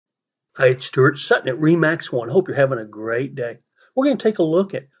Hi, it's Stuart Sutton at Remax One. Hope you're having a great day. We're going to take a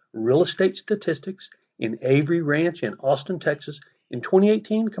look at real estate statistics in Avery Ranch in Austin, Texas in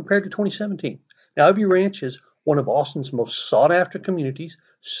 2018 compared to 2017. Now, Avery Ranch is one of Austin's most sought after communities,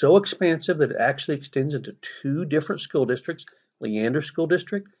 so expansive that it actually extends into two different school districts, Leander School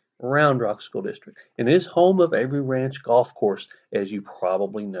District, Round Rock School District, and is home of Avery Ranch Golf Course, as you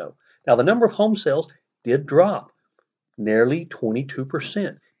probably know. Now, the number of home sales did drop nearly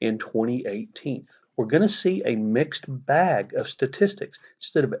 22% in 2018. We're going to see a mixed bag of statistics.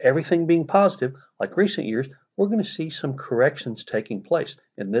 Instead of everything being positive, like recent years, we're going to see some corrections taking place,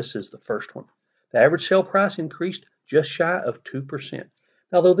 and this is the first one. The average sale price increased just shy of 2%.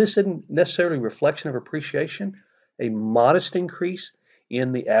 Now, though this isn't necessarily a reflection of appreciation, a modest increase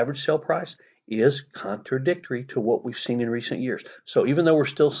in the average sale price is contradictory to what we've seen in recent years. So even though we're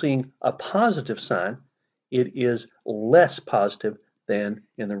still seeing a positive sign, it is less positive than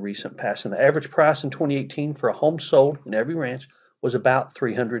in the recent past. And the average price in 2018 for a home sold in Avery Ranch was about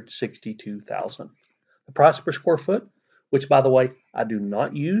 $362,000. The price per square foot, which by the way, I do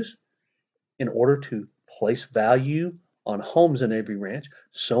not use in order to place value on homes in Avery Ranch.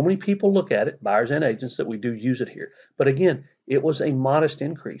 So many people look at it, buyers and agents, that we do use it here. But again, it was a modest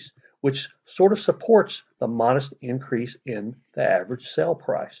increase, which sort of supports the modest increase in the average sale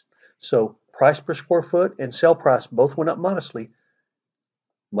price. So price per square foot and sale price both went up modestly,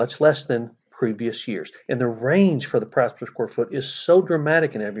 much less than previous years. And the range for the price per square foot is so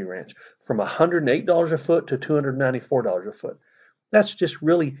dramatic in Avery Ranch, from $108 a foot to $294 a foot. That's just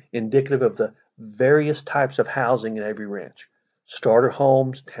really indicative of the various types of housing in Avery Ranch. Starter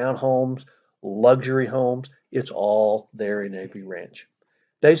homes, townhomes, luxury homes, it's all there in Avery Ranch.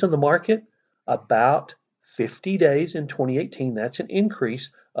 Days on the market, about 50 days in 2018. That's an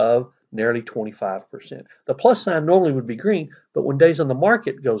increase of nearly 25%. The plus sign normally would be green, but when days on the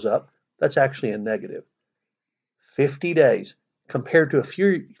market goes up, that's actually a negative. 50 days compared to a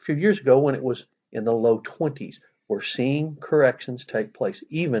few years ago when it was in the low 20s. We're seeing corrections take place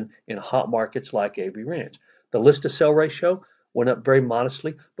even in hot markets like Avery Ranch. The list to sell ratio went up very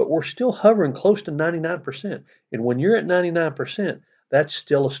modestly, but we're still hovering close to 99%. And when you're at 99%, that's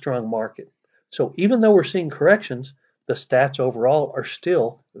still a strong market. So even though we're seeing corrections, the stats overall are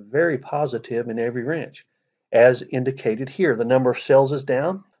still very positive in Avery Ranch. As indicated here, the number of sales is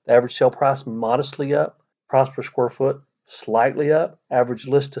down, the average sale price modestly up, price per square foot slightly up, average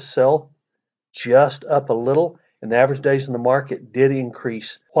list to sell just up a little, and the average days in the market did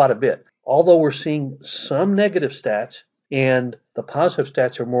increase quite a bit. Although we're seeing some negative stats and the positive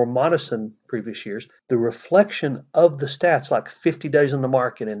stats are more modest than previous years, the reflection of the stats, like 50 days on the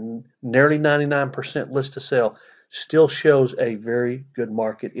market and nearly 99% list to sell, still shows a very good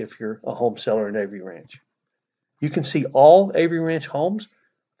market if you're a home seller in Avery Ranch. You can see all Avery Ranch homes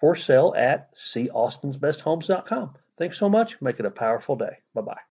for sale at seeaustinsbesthomes.com. Thanks so much. Make it a powerful day. Bye-bye.